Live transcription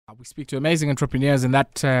We speak to amazing entrepreneurs in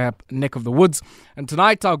that neck of the woods. And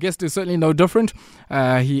tonight, our guest is certainly no different.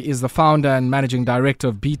 He is the founder and managing director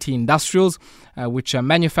of BT Industrials, which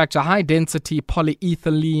manufacture high-density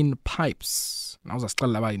polyethylene pipes. And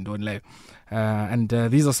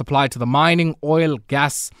these are supplied to the mining, oil,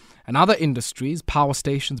 gas, and other industries, power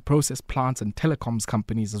stations, process plants, and telecoms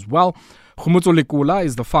companies as well. Kgomotso Lekola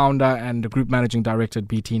is the founder and group managing director at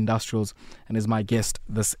BT Industrials and is my guest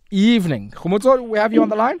this evening. Kgomotso, we have you on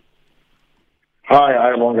the line.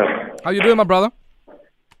 Hi, Longa. How you doing, my brother?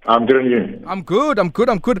 I'm good, and you? I'm good.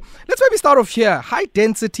 Let's maybe start off here.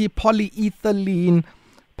 High-density polyethylene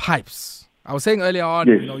pipes. I was saying earlier on,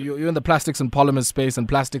 yes. You're in the plastics and polymers space, and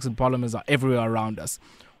plastics and polymers are everywhere around us.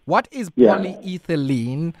 What is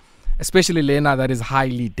polyethylene, especially Lena, that is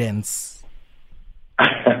highly dense?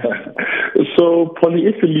 So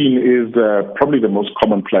polyethylene is probably the most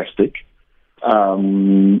common plastic.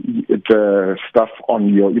 The stuff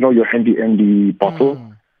on your handy bottle,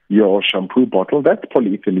 your shampoo bottle, that's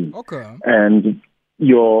polyethylene. Okay. And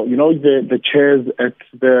the chairs at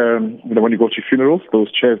when you go to funerals,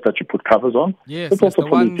 those chairs that you put covers on. Yes, that's also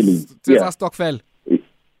polyethylene.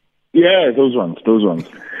 Yeah, those ones.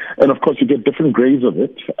 And of course, you get different grades of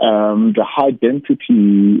it. The high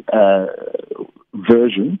density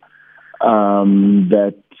version,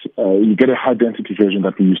 you get a high density version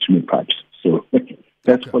that we use to make pipes. So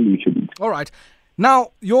that's polyethylene. All right.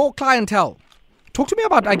 Now, your clientele. Talk to me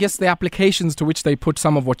about, I guess, the applications to which they put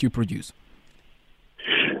some of what you produce.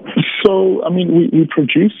 So, we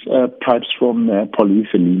produce pipes from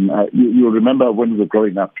polyethylene. You remember when we were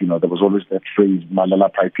growing up, there was always that phrase, malala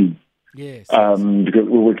piping. Yes. Because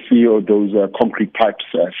we would see all those concrete pipes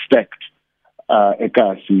stacked, and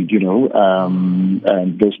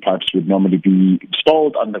those pipes would normally be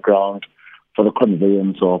installed underground for the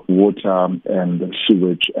conveyance of water and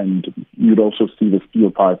sewage. And you'd also see the steel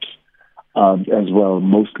pipes as well.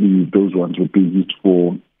 Mostly those ones would be used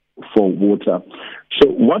for water. So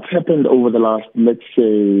what's happened over the last, let's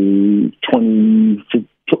say, 20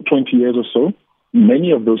 years or so,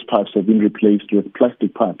 many of those pipes have been replaced with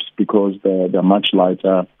plastic pipes because they're much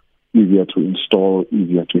lighter, easier to install,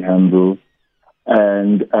 easier to handle.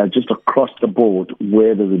 And just across the board,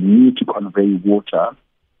 where there's a need to convey water,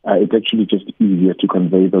 it's actually just easier to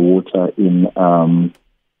convey the water in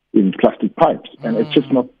plastic pipes. And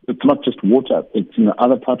it's not just water, it's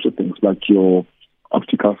other types of things like your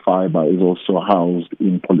optical fiber is also housed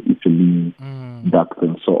in polyethylene ducts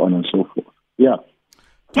and so on and so forth. Yeah.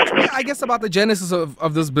 Talk to me, I guess, about the genesis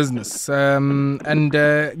of this business and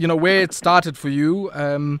where it started for you.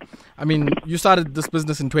 You started this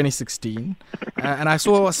business in 2016 and I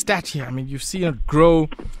saw a stat here. You've seen it grow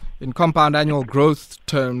in compound annual growth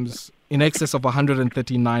terms in excess of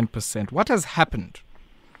 139%. What has happened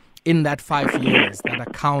in that 5 years that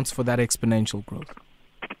accounts for that exponential growth?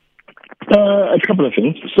 A couple of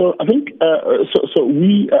things. So I think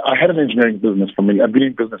I had an engineering business for many. I've been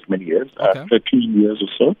in business many years, 13 years or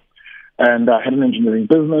so, and I had an engineering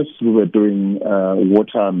business. We were doing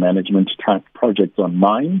water management type projects on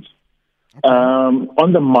mines.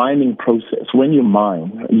 On the mining process, when you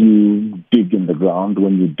mine, you dig in the ground.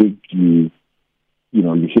 When you dig, you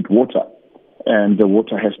hit water, and the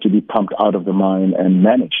water has to be pumped out of the mine and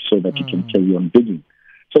managed so that you can carry on digging.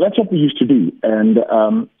 So that's what we used to do. And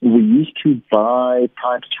we used to buy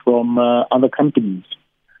pipes from other companies.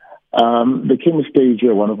 There came a stage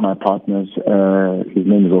where one of my partners, his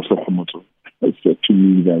name is also Kgomotso, said to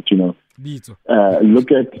me that,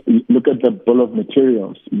 look at the bill of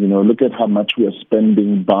materials. Look at how much we are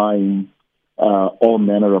spending buying all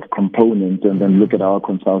manner of components, and then look at our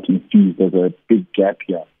consulting fees. There's a big gap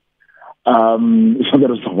here. So that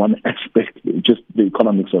was the one aspect, just the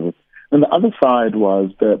economics of it. And the other side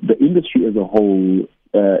was the industry as a whole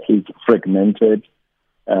is fragmented.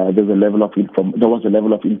 There was a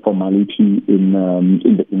level of informality in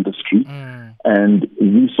the industry, and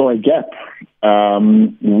we saw a gap.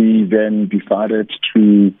 We then decided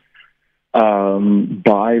to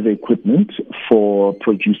buy the equipment for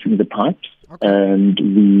producing the pipes, and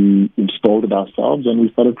we installed it ourselves, and we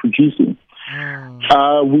started producing.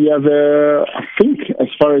 We are I think, as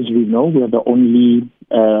far as we know, we are the only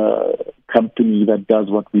company that does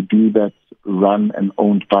what we do that's run and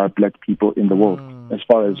owned by Black people in the world, as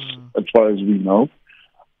far as we know.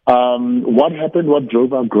 What happened? What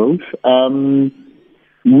drove our growth?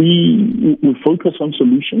 We focus on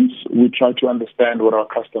solutions. We try to understand what our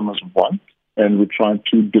customers want, and we try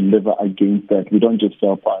to deliver against that. We don't just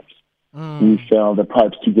sell pipes. We sell the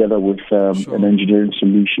pipes together with an engineering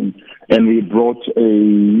solution, and we brought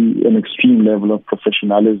an extreme level of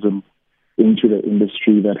professionalism into the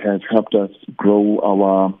industry that has helped us grow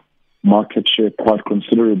our market share quite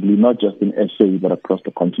considerably, not just in SA, but across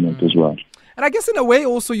the continent as well. And I guess in a way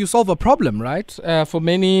also you solve a problem, right? For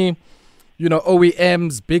many,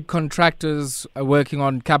 OEMs, big contractors are working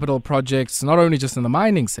on capital projects, not only just in the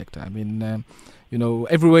mining sector. I mean,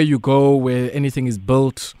 everywhere you go where anything is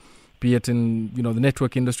built, be it in, the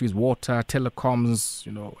network industries, water, telecoms,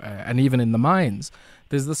 and even in the mines,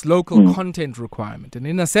 there's this local content requirement. And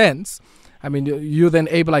in a sense, I mean, you're then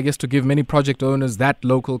able, I guess, to give many project owners that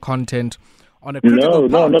local content on a critical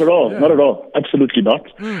No, not at all. Yeah. Not at all. Absolutely not.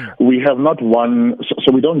 We have not won,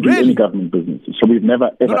 so we don't do any government business. So we've never,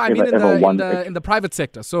 ever won. In the private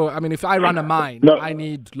sector. So, I mean, if I run a mine, I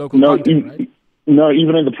need local content, right? No,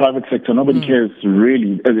 even in the private sector, nobody cares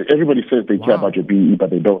really. Everybody says they care about your BE, but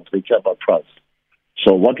they don't. They care about price.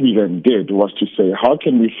 So what we then did was to say, how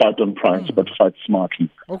can we fight on price but fight smartly?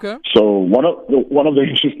 Okay. So one of the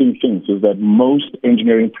interesting things is that most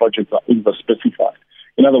engineering projects are specified.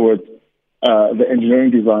 In other words, the engineering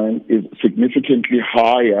design is significantly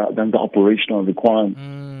higher than the operational requirement.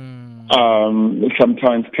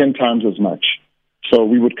 Sometimes 10 times as much. So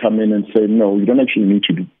we would come in and say, no, you don't actually need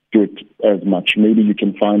to do it as much. Maybe you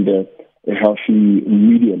can find a healthy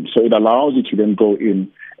medium. So it allows you to then go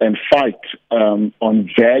in and fight on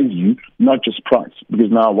value, not just price. Because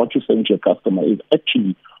now what you're saying to your customer is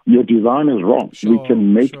actually your design is wrong. We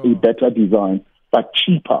can make a better design, but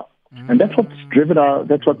cheaper. And that's what's driven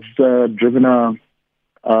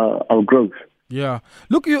our growth. Yeah.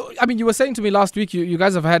 Look, you were saying to me last week, you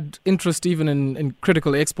guys have had interest even in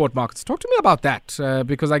critical export markets. Talk to me about that,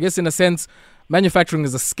 because I guess in a sense, manufacturing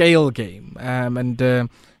is a scale game, and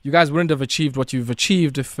you guys wouldn't have achieved what you've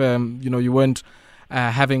achieved if you weren't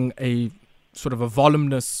having a sort of a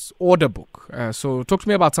voluminous order book. So talk to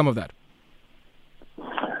me about some of that.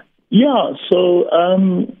 Yeah, so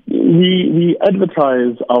we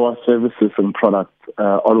advertise our services and products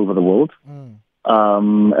all over the world,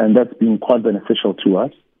 and that's been quite beneficial to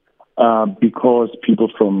us because people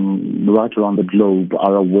from right around the globe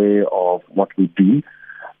are aware of what we do,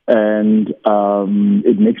 and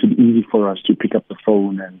it makes it easy for us to pick up the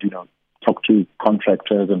phone and talk to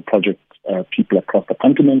contractors and project people across the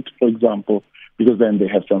continent, for example, because then they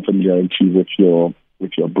have some familiarity with your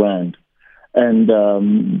brand. And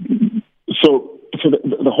so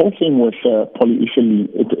the whole thing with polyethylene,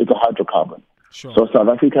 it's a hydrocarbon. Sure. So South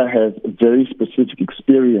Africa has very specific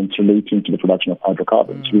experience relating to the production of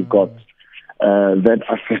hydrocarbons. We've got that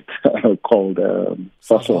asset called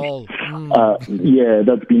Sasol.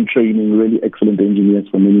 That's been training really excellent engineers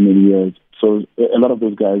for many, many years. So a lot of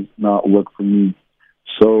those guys now work for me.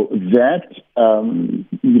 So that,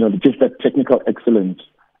 just that technical excellence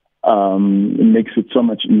makes it so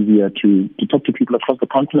much easier to talk to people across the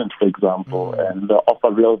continent, for example, and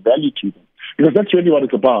offer real value to them. Because that's really what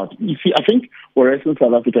it's about. You see, I think whereas in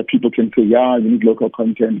South Africa, people can say, yeah, you need local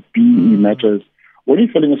content, BE matters. When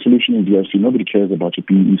you're selling a solution in DRC, nobody cares about your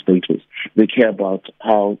BE status. They care about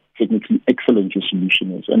how technically excellent your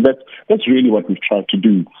solution is. And that's really what we've tried to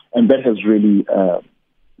do. And that has really,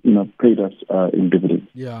 paid us in dividends.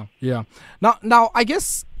 Yeah. Now, I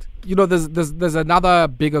guess, there's another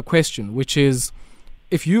bigger question, which is,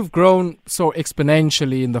 if you've grown so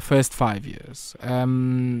exponentially in the first 5 years,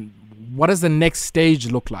 what does the next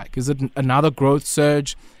stage look like? Is it another growth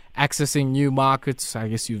surge, accessing new markets? I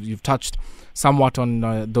guess you've touched somewhat on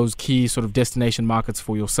those key sort of destination markets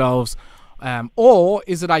for yourselves. Or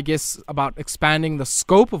is it, I guess, about expanding the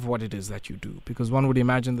scope of what it is that you do? Because one would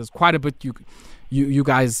imagine there's quite a bit you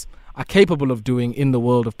guys are capable of doing in the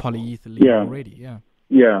world of polyethylene already.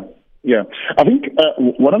 Yeah. I think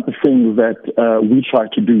one of the things that we try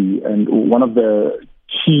to do, and one of the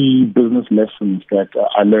key business lessons that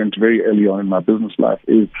I learned very early on in my business life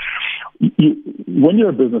is when you're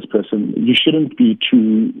a business person, you shouldn't be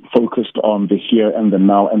too focused on the here and the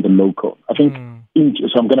now and the local. I think,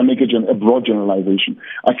 so I'm going to make a broad generalization.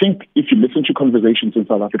 I think if you listen to conversations in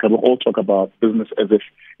South Africa, we'll all talk about business as if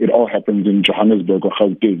it all happens in Johannesburg or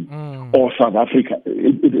Gauteng or South Africa.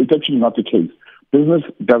 It's actually not the case. Business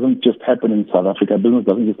doesn't just happen in South Africa. Business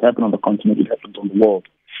doesn't just happen on the continent. It happens on the world.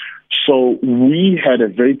 So we had a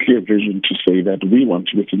very clear vision to say that we want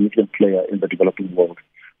to be a significant player in the developing world,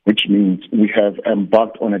 which means we have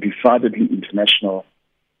embarked on a decidedly international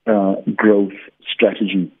growth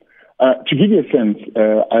strategy. To give you a sense,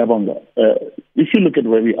 Ayabonga, if you look at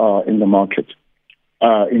where we are in the market,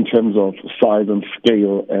 in terms of size and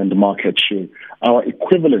scale and market share, our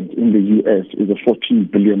equivalent in the U.S. is a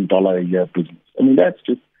 $14 billion a year business. I mean, that's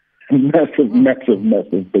just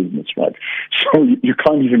massive business, right? So you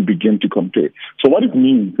can't even begin to compare. So what it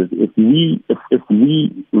means is if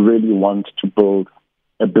we really want to build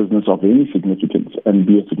a business of any significance and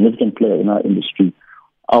be a significant player in our industry,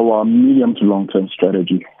 our medium to long-term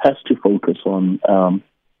strategy has to focus on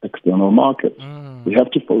external markets. We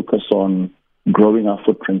have to focus on growing our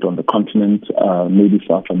footprint on the continent, maybe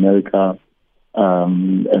South America,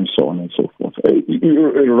 and so on and so forth.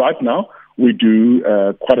 Right now, we do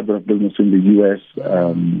quite a bit of business in the U.S.,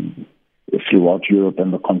 throughout Europe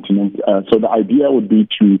and the continent. So the idea would be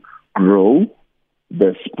to grow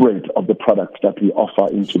the spread of the products that we offer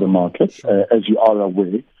into the market. As you are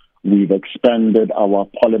aware, we've expanded our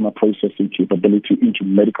polymer processing capability into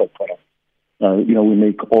medical products. We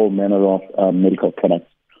make all manner of medical products.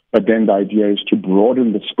 But then the idea is to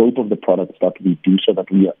broaden the scope of the products that we do so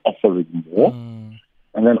that we are offering more.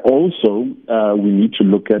 And then also, we need to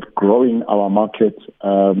look at growing our market,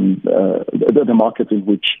 the market in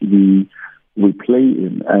which we play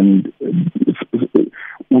in. And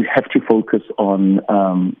we have to focus on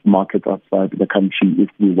markets outside the country if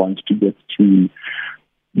we want to get to,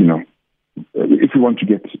 if we want to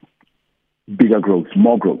get bigger growth,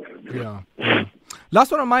 more growth. Yeah.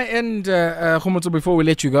 Last one on my end, Kgomotso, before we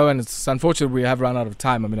let you go, and it's unfortunate we have run out of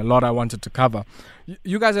time. I mean, a lot I wanted to cover.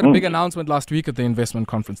 You guys had a big announcement last week at the investment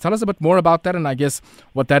conference. Tell us a bit more about that and I guess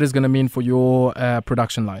what that is going to mean for your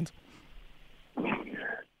production lines.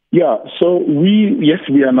 Yeah, so we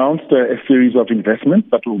announced a series of investments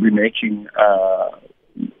that we'll be making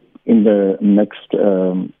in the next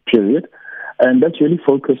period. And that's really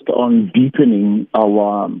focused on deepening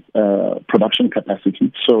our production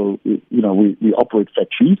capacity. So, we operate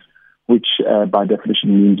factories, which by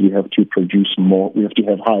definition means we have to produce more. We have to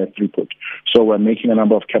have higher throughput. So we're making a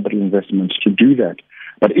number of capital investments to do that.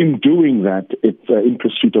 But in doing that, it's in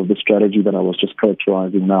pursuit of the strategy that I was just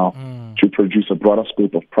characterizing now, to produce a broader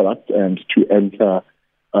scope of product and to enter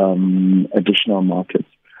additional markets.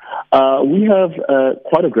 We have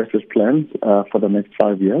quite aggressive plans for the next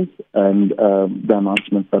 5 years, and the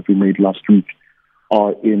announcements that we made last week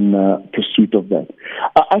are in pursuit of that.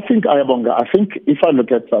 I think if I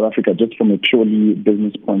look at South Africa just from a purely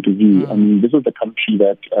business point of view, I mean, this is the country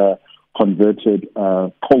that converted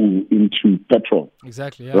coal into petrol.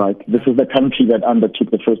 Exactly. Yeah. Right. This is the country that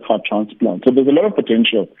undertook the first heart transplant. So there's a lot of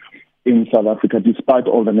potential in South Africa, despite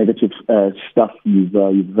all the negative stuff you've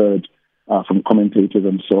heard from commentators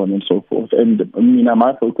and so on and so forth. And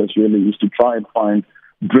my focus really is to try and find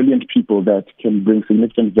brilliant people that can bring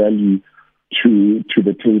significant value to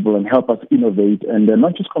the table and help us innovate and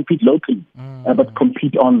not just compete locally, but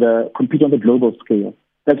compete on the global scale.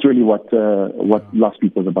 That's really what last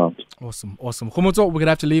week was about. Awesome. Kgomotso, we're going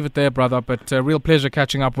to have to leave it there, brother, but a real pleasure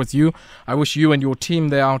catching up with you. I wish you and your team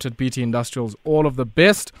there out at BT Industrials all of the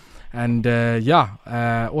best. And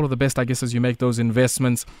all of the best, I guess, as you make those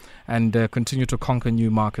investments and continue to conquer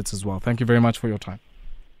new markets as well. Thank you very much for your time.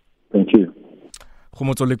 Thank you.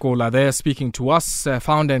 Kgomotso Lekola there speaking to us,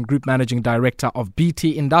 founder and group managing director of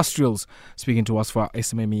BT Industrials, speaking to us for our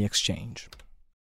SMME xChange.